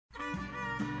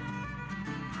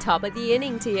Top of the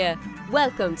inning to you.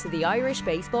 Welcome to the Irish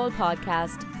Baseball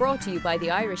Podcast, brought to you by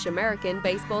the Irish American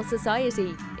Baseball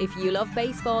Society. If you love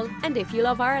baseball and if you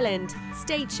love Ireland,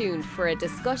 stay tuned for a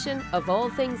discussion of all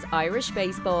things Irish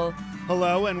baseball.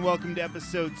 Hello and welcome to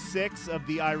episode 6 of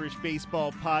the Irish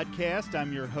Baseball Podcast.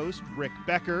 I'm your host, Rick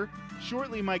Becker.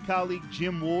 Shortly, my colleague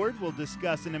Jim Ward will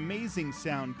discuss an amazing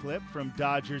sound clip from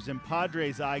Dodgers and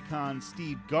Padres icon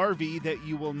Steve Garvey that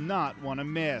you will not want to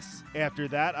miss. After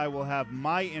that, I will have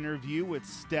my interview with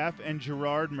Steph and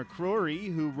Gerard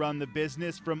McCrory, who run the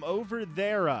business from Over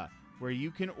There, where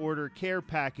you can order care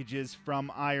packages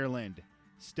from Ireland.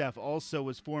 Steph also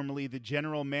was formerly the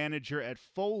general manager at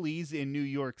Foley's in New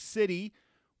York City,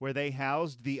 where they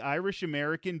housed the Irish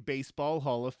American Baseball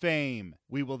Hall of Fame.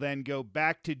 We will then go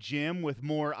back to Jim with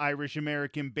more Irish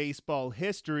American baseball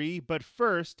history, but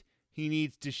first, he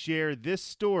needs to share this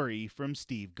story from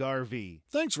Steve Garvey.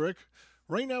 Thanks, Rick.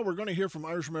 Right now, we're going to hear from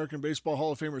Irish American Baseball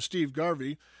Hall of Famer Steve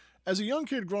Garvey. As a young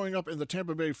kid growing up in the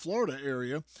Tampa Bay, Florida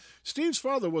area, Steve's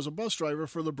father was a bus driver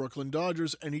for the Brooklyn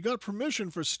Dodgers, and he got permission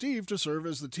for Steve to serve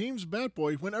as the team's bat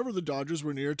boy whenever the Dodgers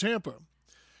were near Tampa.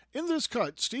 In this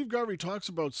cut, Steve Garvey talks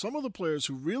about some of the players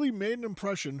who really made an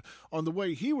impression on the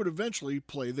way he would eventually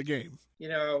play the game. You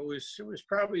know, it was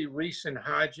probably Reese and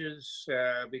Hodges,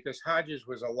 because Hodges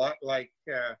was a lot like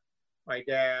my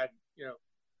dad, you know,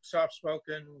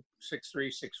 soft-spoken,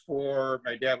 6'3", 6'4".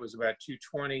 My dad was about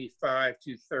 225,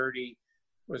 230,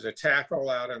 was a tackle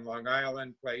out on Long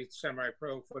Island, played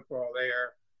semi-pro football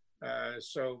there.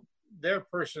 So their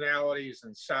personalities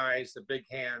and size, the big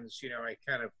hands, you know, I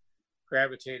kind of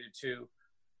gravitated to.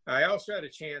 I also had a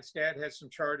chance, Dad had some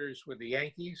charters with the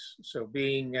Yankees, so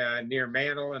being near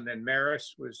Mantle and then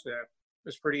Maris was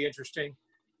pretty interesting.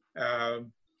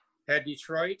 Had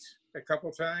Detroit a couple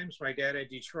times. My dad had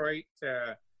Detroit,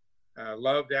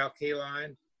 loved Al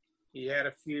Kaline. He had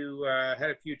a few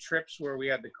trips where we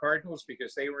had the Cardinals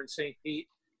because they were in St. Pete,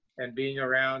 and being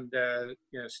around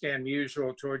Stan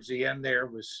Musial towards the end there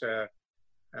was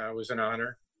an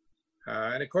honor.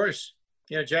 And of course,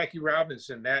 you know, Jackie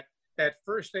Robinson, that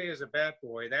first day as a bat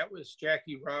boy, that was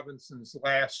Jackie Robinson's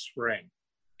last spring.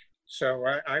 So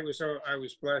I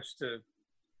was blessed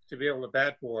to be able to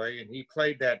bat boy, and he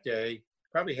played that day,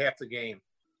 probably half the game.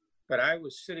 But I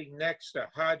was sitting next to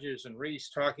Hodges and Reese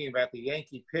talking about the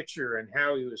Yankee pitcher and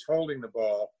how he was holding the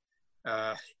ball,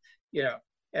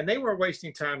 and they weren't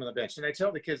wasting time on the bench. And I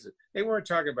tell the kids that they weren't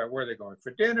talking about where they're going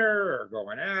for dinner or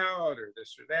going out or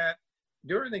this or that.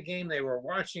 During the game, they were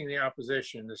watching the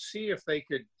opposition to see if they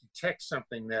could detect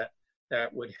something that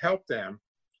would help them.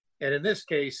 And in this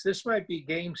case, this might be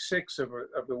Game 6 of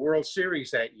the World Series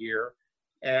that year.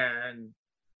 And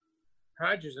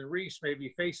Hodges and Reese may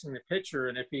be facing the pitcher,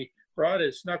 and if he brought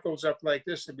his knuckles up like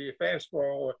this, it'd be a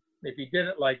fastball. If he did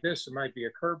it like this, it might be a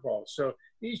curveball. So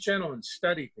these gentlemen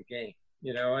studied the game,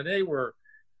 you know, and they were,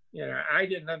 you know, I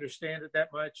didn't understand it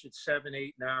that much at 7,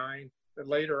 8, 9. But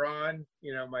later on,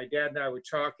 you know, my dad and I would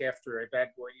talk after a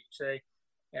bat boy, you'd say,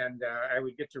 and I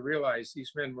would get to realize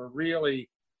these men were really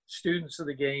students of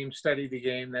the game, studied the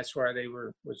game. That's why they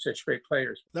were such great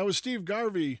players. That was Steve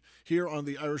Garvey here on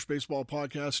the Irish Baseball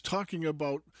Podcast talking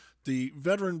about the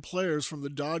veteran players from the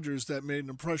Dodgers that made an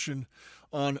impression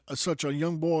on such a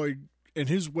young boy in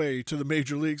his way to the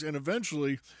major leagues and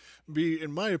eventually be,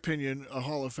 in my opinion, a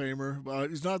Hall of Famer.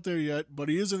 He's not there yet, but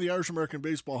he is in the Irish American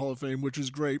Baseball Hall of Fame, which is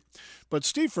great. But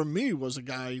Steve, for me, was a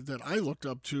guy that I looked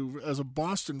up to as a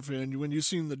Boston fan. When you've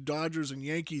seen the Dodgers and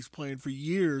Yankees playing for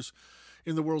years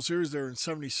in the World Series there in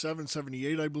 77,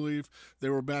 78, I believe. They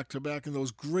were back-to-back in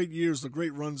those great years, the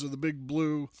great runs of the Big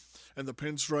Blue and the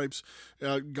Pinstripes.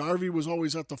 Garvey was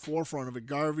always at the forefront of it.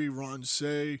 Garvey, Ron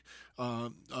Cey,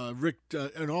 Rick,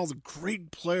 and all the great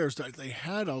players that they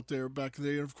had out there back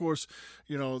then. And of course,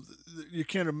 you know, you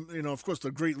can't, you know, of course,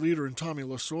 the great leader in Tommy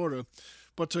Lasorda.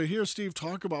 But to hear Steve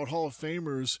talk about Hall of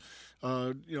Famers,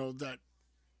 you know, that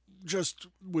just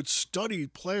would study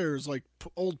players like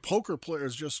old poker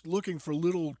players, just looking for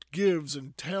little gives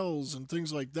and tells and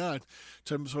things like that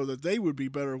so that they would be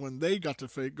better when they got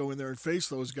to go in there and face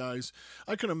those guys.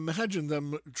 I can imagine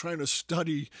them trying to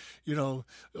study, you know,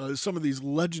 some of these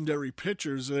legendary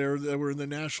pitchers there that were in the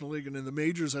National League and in the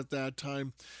majors at that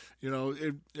time. You know,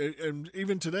 and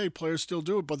even today, players still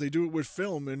do it, but they do it with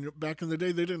film. And back in the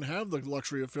day, they didn't have the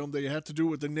luxury of film. They had to do it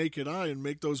with the naked eye and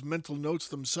make those mental notes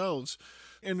themselves.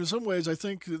 And in some ways, I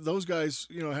think those guys,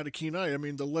 you know, had a keen eye. I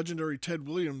mean, the legendary Ted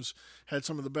Williams had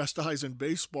some of the best eyes in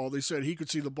baseball. They said he could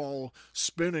see the ball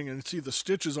spinning and see the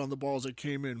stitches on the balls that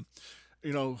came in.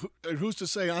 You know, and who's to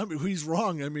say he's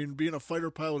wrong? I mean, being a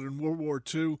fighter pilot in World War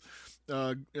II,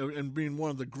 and being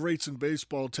one of the greats in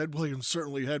baseball. Ted Williams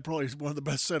certainly had probably one of the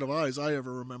best set of eyes I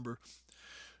ever remember.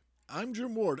 I'm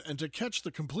Jim Ward, and to catch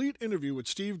the complete interview with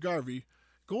Steve Garvey,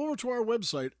 go over to our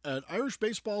website at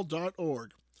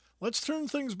irishbaseball.org. Let's turn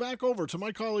things back over to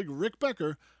my colleague Rick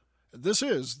Becker. This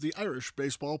is the Irish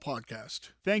Baseball Podcast.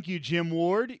 Thank you, Jim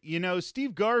Ward. You know,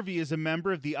 Steve Garvey is a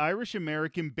member of the Irish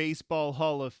American Baseball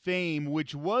Hall of Fame,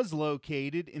 which was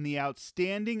located in the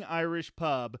outstanding Irish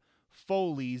pub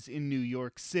Foley's in New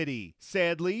York City.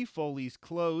 Sadly, Foley's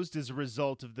closed as a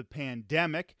result of the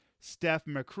pandemic. Steph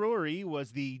McCrory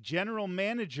was the general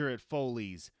manager at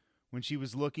Foley's. When she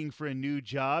was looking for a new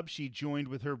job, she joined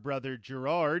with her brother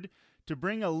Gerard to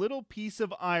bring a little piece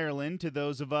of Ireland to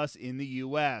those of us in the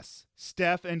U.S.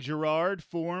 Steph and Gerard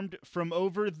formed From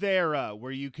Over Thera,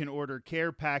 where you can order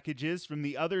care packages from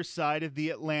the other side of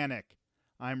the Atlantic.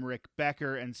 I'm Rick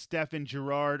Becker, and Steph and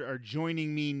Gerard are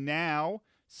joining me now.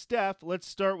 Steph, let's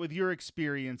start with your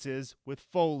experiences with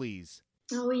Foley's.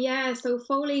 Oh yeah, so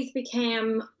Foley's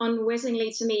became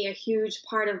unwittingly to me a huge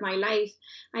part of my life.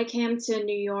 I came to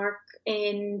New York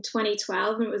in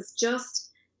 2012, and it was just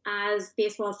as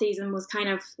baseball season was kind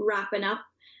of wrapping up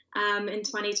in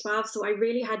 2012. So I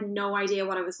really had no idea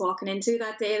what I was walking into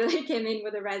that day that I came in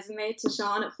with a resume to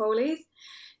Sean at Foley's.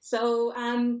 So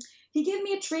he gave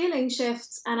me a trailing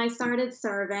shift and I started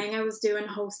serving. I was doing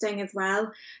hosting as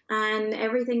well, and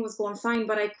everything was going fine.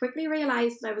 But I quickly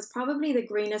realized I was probably the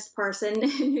greenest person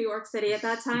in New York City at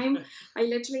that time. I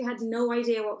literally had no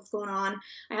idea what was going on.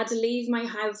 I had to leave my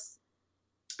house,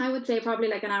 I would say probably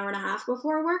like an hour and a half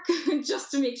before work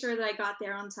just to make sure that I got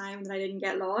there on time and that I didn't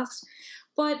get lost.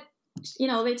 But, you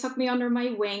know, they took me under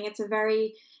my wing. It's a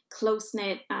very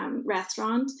close-knit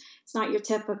restaurant. It's not your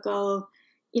typical,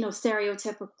 you know,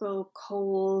 stereotypical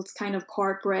cold kind of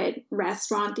corporate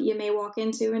restaurant that you may walk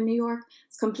into in New York.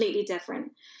 It's completely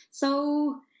different.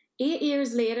 So 8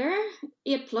 years later,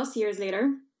 8+ years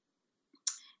later,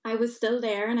 I was still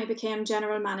there and I became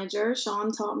general manager.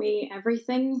 Sean taught me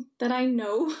everything that I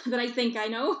know, that I think I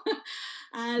know,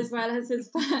 as well as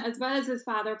his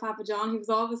father, Papa John, who was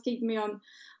always keeping me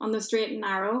on the straight and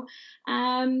narrow.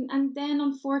 And then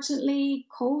unfortunately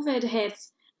COVID hit,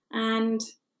 and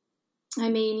I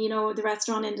mean, you know, the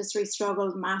restaurant industry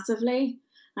struggled massively,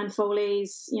 and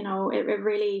Foley's, you know, it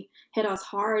really hit us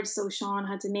hard. So Sean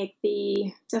had to make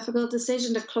the difficult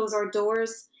decision to close our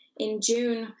doors in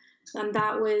June. And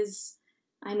that was,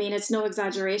 I mean, it's no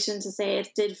exaggeration to say it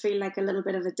did feel like a little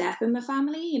bit of a death in the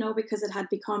family, you know, because it had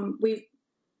become,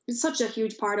 it's such a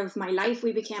huge part of my life.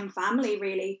 We became family,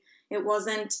 really. It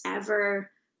wasn't ever,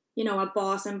 you know, a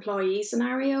boss employee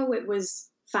scenario. It was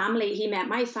family. He met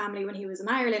my family when he was in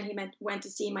Ireland. He went to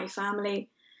see my family.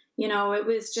 You know, it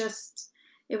was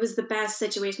the best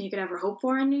situation you could ever hope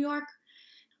for in New York.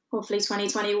 Hopefully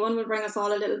 2021 will bring us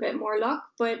all a little bit more luck.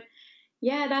 But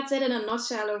yeah, that's it in a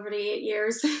nutshell over the 8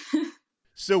 years.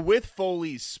 So with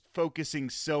Foley's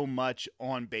focusing so much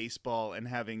on baseball and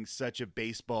having such a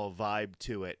baseball vibe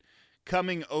to it,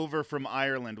 coming over from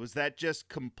Ireland, was that just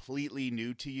completely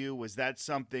new to you? Was that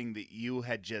something that you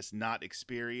had just not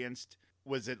experienced?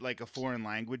 Was it like a foreign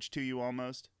language to you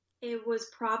almost? It was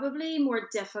probably more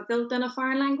difficult than a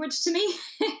foreign language to me.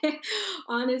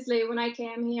 Honestly, when I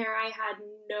came here, I had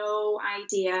no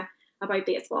idea about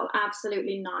baseball.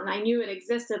 Absolutely none. I knew it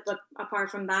existed, but apart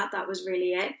from that, that was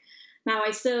really it. Now, I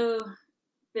still,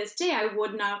 this day, I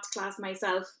would not class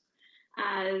myself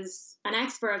as an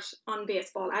expert on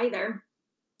baseball either.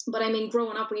 But I mean,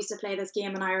 growing up, we used to play this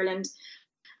game in Ireland,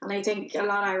 and I think a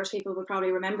lot of Irish people would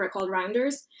probably remember it, called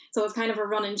Rounders. So it was kind of a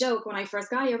running joke when I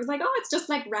first got here. I was like, oh, it's just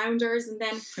like Rounders. And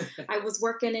then I was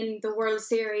working in the World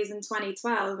Series in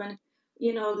 2012, and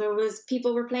you know,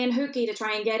 people were playing hooky to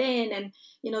try and get in, and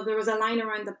you know, there was a line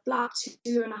around the block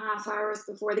 2.5 hours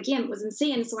before the game. It was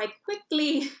insane. So I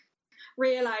quickly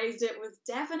realized it was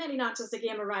definitely not just a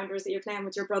game of rounders that you're playing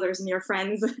with your brothers and your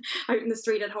friends out in the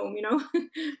street at home, you know.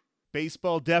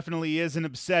 Baseball definitely is an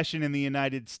obsession in the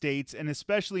United States, and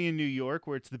especially in New York,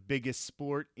 where it's the biggest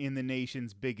sport in the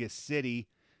nation's biggest city.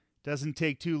 Doesn't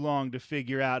take too long to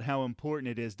figure out how important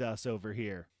it is to us over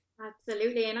here.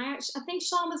 Absolutely. And I think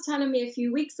Sean was telling me a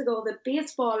few weeks ago that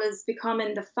baseball is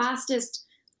becoming the fastest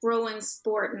growing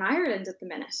sport in Ireland at the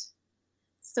minute.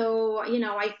 So, you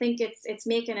know, I think it's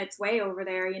making its way over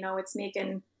there. You know, it's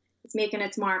making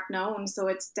its mark known. So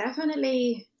it's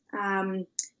definitely, you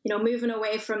know, moving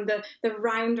away from the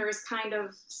rounders kind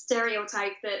of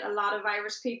stereotype that a lot of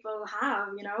Irish people have,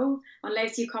 you know.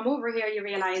 Unless you come over here, you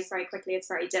realize very quickly it's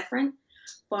very different.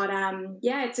 But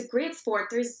yeah, it's a great sport.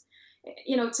 There's,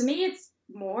 you know, to me, it's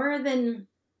more than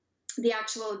the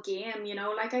actual game, you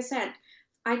know. Like I said,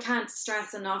 I can't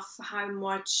stress enough how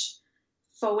much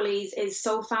Foley's is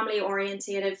so family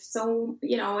orientated. So,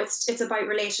 you know, it's about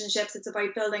relationships, it's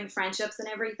about building friendships and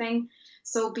everything.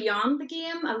 So beyond the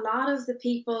game, a lot of the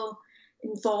people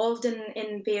involved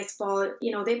in baseball,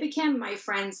 you know, they became my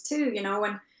friends too, you know,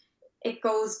 and it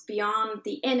goes beyond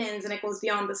the innings and it goes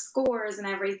beyond the scores and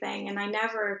everything. And I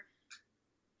never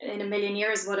in a million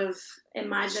years would have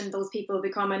imagined those people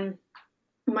becoming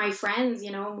my friends,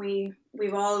 you know.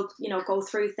 We've all, you know, go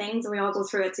through things and we all go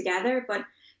through it together, but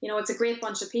you know, it's a great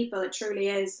bunch of people. It truly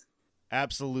is.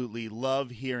 Absolutely love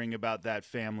hearing about that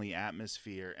family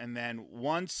atmosphere. And then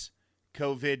once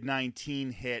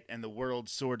COVID-19 hit and the world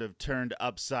sort of turned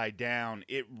upside down,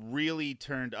 it really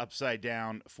turned upside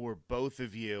down for both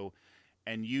of you.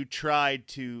 And you tried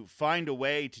to find a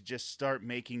way to just start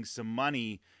making some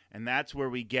money. And that's where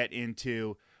we get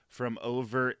into From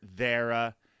Over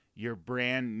There, your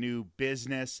brand new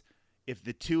business. If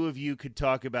the two of you could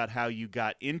talk about how you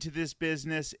got into this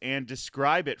business and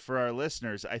describe it for our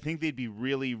listeners, I think they'd be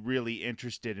really, really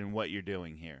interested in what you're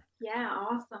doing here. Yeah,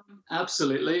 awesome.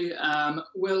 Absolutely.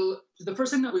 Well, the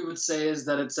first thing that we would say is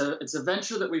that it's a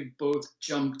venture that we've both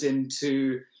jumped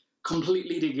into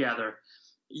completely together.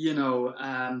 You know,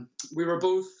 we were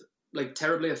both like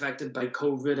terribly affected by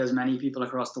COVID, as many people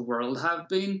across the world have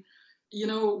been. You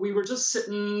know, we were just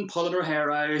sitting, pulling our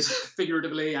hair out,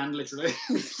 figuratively and literally,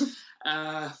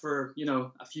 for, you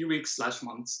know, a few weeks /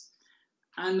 months.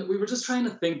 And we were just trying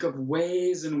to think of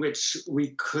ways in which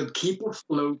we could keep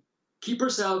afloat, keep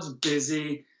ourselves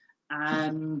busy,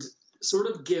 and sort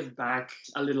of give back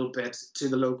a little bit to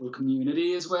the local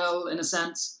community as well, in a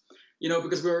sense. You know,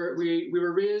 because we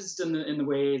were raised in the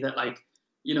way that, like,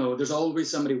 you know, there's always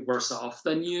somebody worse off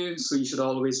than you, so you should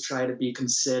always try to be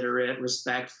considerate,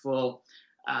 respectful,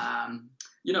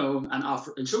 you know, and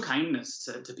offer and show kindness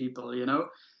to people, you know.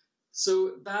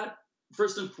 So that,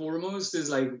 first and foremost, is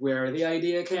like where the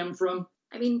idea came from.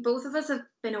 I mean, both of us have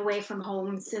been away from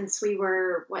home since we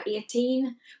were,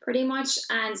 18, pretty much.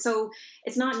 And so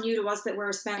it's not new to us that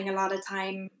we're spending a lot of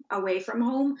time away from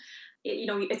home. You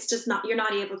know, it's just not, you're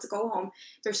not able to go home.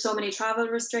 There's so many travel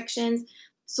restrictions.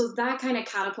 So that kind of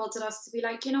catapulted us to be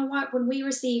like, you know what, when we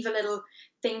receive a little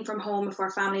thing from home, if our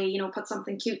family, you know, put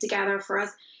something cute together for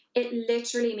us, it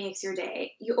literally makes your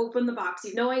day. You open the box,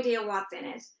 you've no idea what's in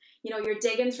it. You know, you're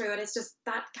digging through it. It's just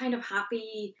that kind of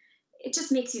happy, it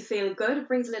just makes you feel good. It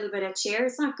brings a little bit of cheer.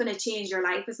 It's not going to change your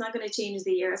life. It's not going to change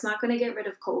the year. It's not going to get rid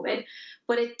of COVID,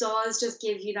 but it does just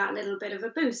give you that little bit of a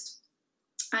boost.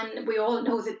 And we all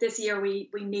know that this year we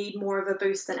need more of a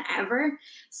boost than ever.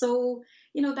 So,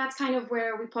 you know, that's kind of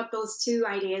where we put those two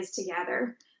ideas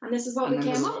together. And this is what we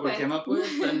came up with.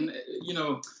 And, you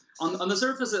know, on the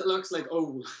surface, it looks like,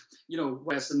 oh, you know,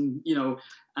 Weston, you know,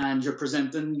 and you're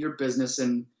presenting your business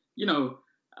in, you know,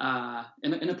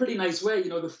 in a pretty nice way. You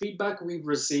know, the feedback we've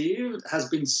received has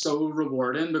been so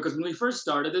rewarding, because when we first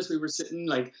started this, we were sitting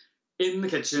like in the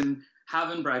kitchen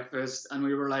having breakfast, and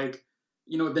we were like,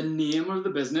 you know, the name of the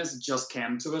business just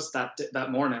came to us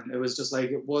that morning. It was just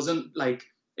like, it wasn't like,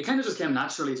 it kind of just came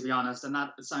naturally, to be honest. And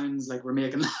that sounds like we're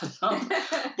making that up,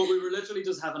 but we were literally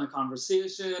just having a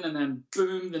conversation, and then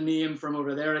boom, the name From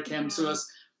Over There, it came to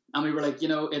us. And we were like, you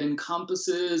know, it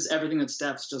encompasses everything that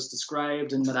Steph's just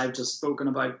described and that I've just spoken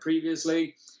about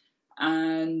previously.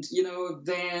 And, you know,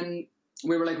 then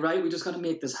we were like, right, we just got to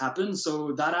make this happen.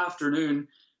 So that afternoon,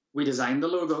 we designed the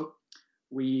logo.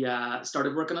 We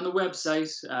started working on the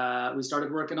website. We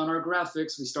started working on our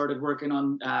graphics. We started working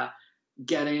on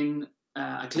getting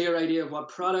a clear idea of what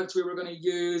products we were going to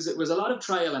use. It was a lot of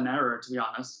trial and error, to be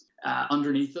honest.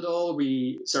 Underneath it all,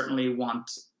 we certainly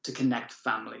want to connect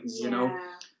families, you know,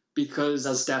 because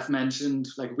as Steph mentioned,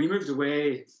 like, we moved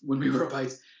away when we were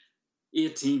about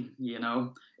 18, you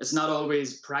know. It's not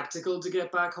always practical to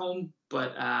get back home,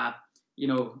 but, you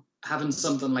know, having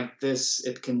something like this,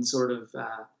 it can sort of,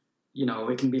 you know,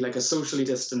 it can be like a socially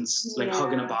distanced, like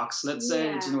hug in a box, let's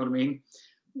say. Do you know what I mean?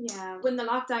 Yeah. When the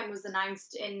lockdown was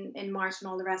announced in March and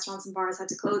all the restaurants and bars had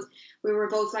to close, we were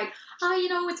both like, oh, you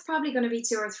know, it's probably going to be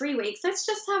 2 or 3 weeks. Let's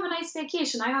just have a nice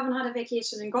vacation. I haven't had a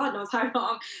vacation in God knows how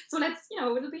long. So let's, you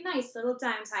know, it'll be nice, little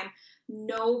downtime.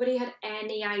 Nobody had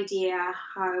any idea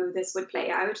how this would play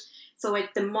out. So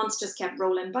the months just kept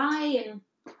rolling by, and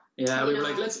yeah, we were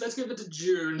like, let's give it to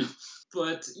June.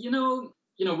 But you know,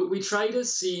 we try to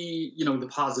see, you know, the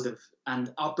positive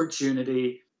and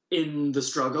opportunity in the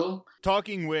struggle.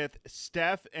 Talking with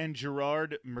Steph and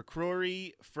Gerard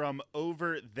McCrory from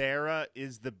Over There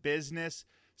is the business.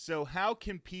 So how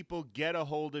can people get a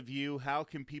hold of you? How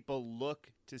can people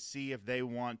look to see if they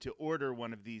want to order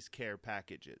one of these care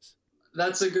packages?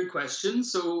 That's a good question.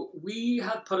 So we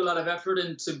have put a lot of effort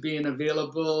into being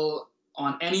available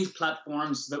on any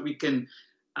platforms so that we can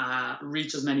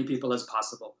reach as many people as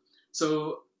possible.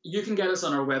 So you can get us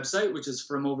on our website, which is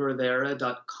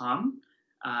FromOverThere.com,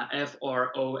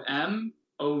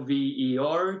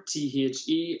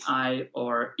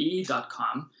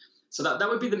 FromOverThere.com. So that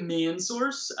would be the main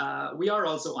source. We are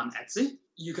also on Etsy.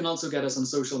 You can also get us on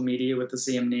social media with the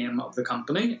same name of the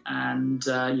company, and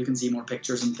you can see more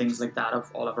pictures and things like that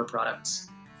of all of our products.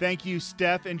 Thank you,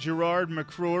 Steph and Gerard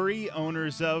McCrory,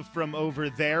 owners of From Over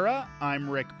There. I'm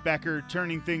Rick Becker,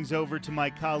 turning things over to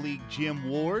my colleague Jim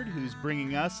Ward, who's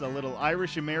bringing us a little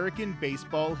Irish-American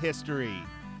baseball history.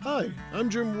 Hi,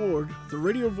 I'm Jim Ward, the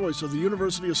radio voice of the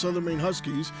University of Southern Maine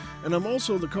Huskies, and I'm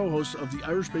also the co-host of the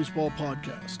Irish Baseball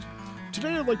Podcast.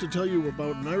 Today I'd like to tell you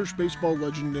about an Irish baseball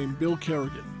legend named Bill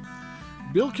Kerrigan.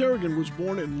 Bill Kerrigan was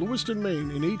born in Lewiston, Maine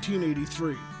in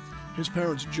 1883. His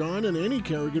parents, John and Annie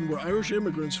Kerrigan, were Irish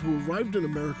immigrants who arrived in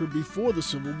America before the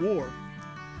Civil War.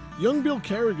 Young Bill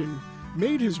Kerrigan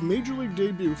made his major league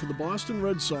debut for the Boston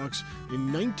Red Sox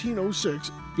in 1906.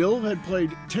 Bill had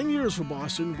played 10 years for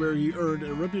Boston, where he earned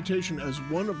a reputation as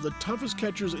one of the toughest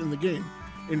catchers in the game.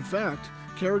 In fact,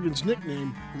 Kerrigan's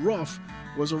nickname, Rough,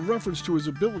 was a reference to his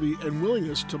ability and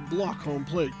willingness to block home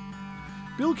plate.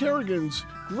 Bill Kerrigan's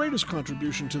greatest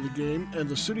contribution to the game and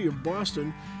the city of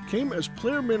Boston came as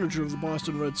player-manager of the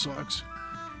Boston Red Sox.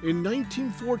 In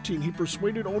 1914, he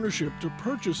persuaded ownership to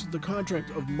purchase the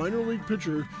contract of minor league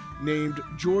pitcher named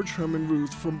George Herman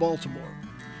Ruth from Baltimore.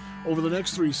 Over the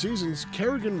next 3 seasons,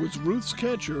 Kerrigan was Ruth's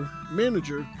catcher,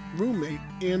 manager, roommate,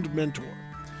 and mentor.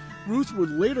 Ruth would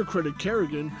later credit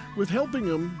Kerrigan with helping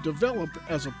him develop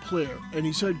as a player, and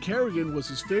he said Kerrigan was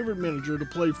his favorite manager to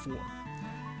play for.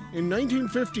 In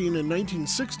 1915 and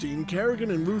 1916,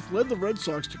 Kerrigan and Ruth led the Red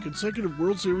Sox to consecutive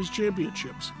World Series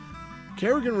championships.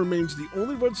 Kerrigan remains the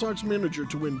only Red Sox manager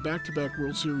to win back-to-back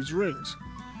World Series rings.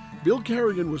 Bill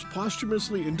Kerrigan was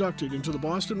posthumously inducted into the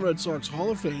Boston Red Sox Hall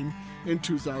of Fame in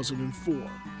 2004.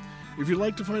 If you'd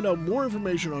like to find out more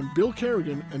information on Bill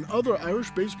Kerrigan and other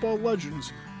Irish baseball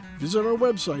legends, visit our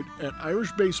website at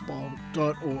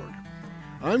irishbaseball.org.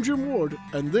 I'm Jim Ward,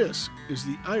 and this is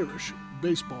the Irish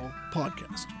Baseball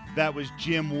Podcast. That was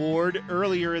Jim Ward.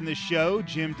 Earlier in the show,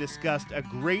 Jim discussed a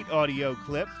great audio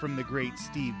clip from the great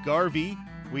Steve Garvey.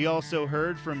 We also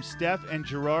heard from Steph and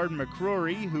Gerard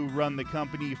McCrory, who run the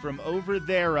company From Over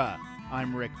There.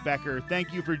 I'm Rick Becker.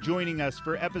 Thank you for joining us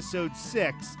for episode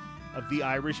 6 of the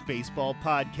Irish Baseball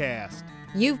Podcast.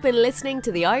 You've been listening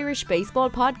to the Irish Baseball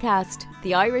Podcast.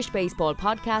 The Irish Baseball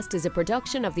Podcast is a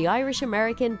production of the Irish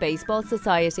American Baseball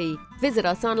Society. Visit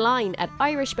us online at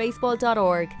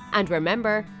irishbaseball.org. And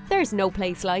remember, there's no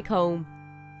place like home.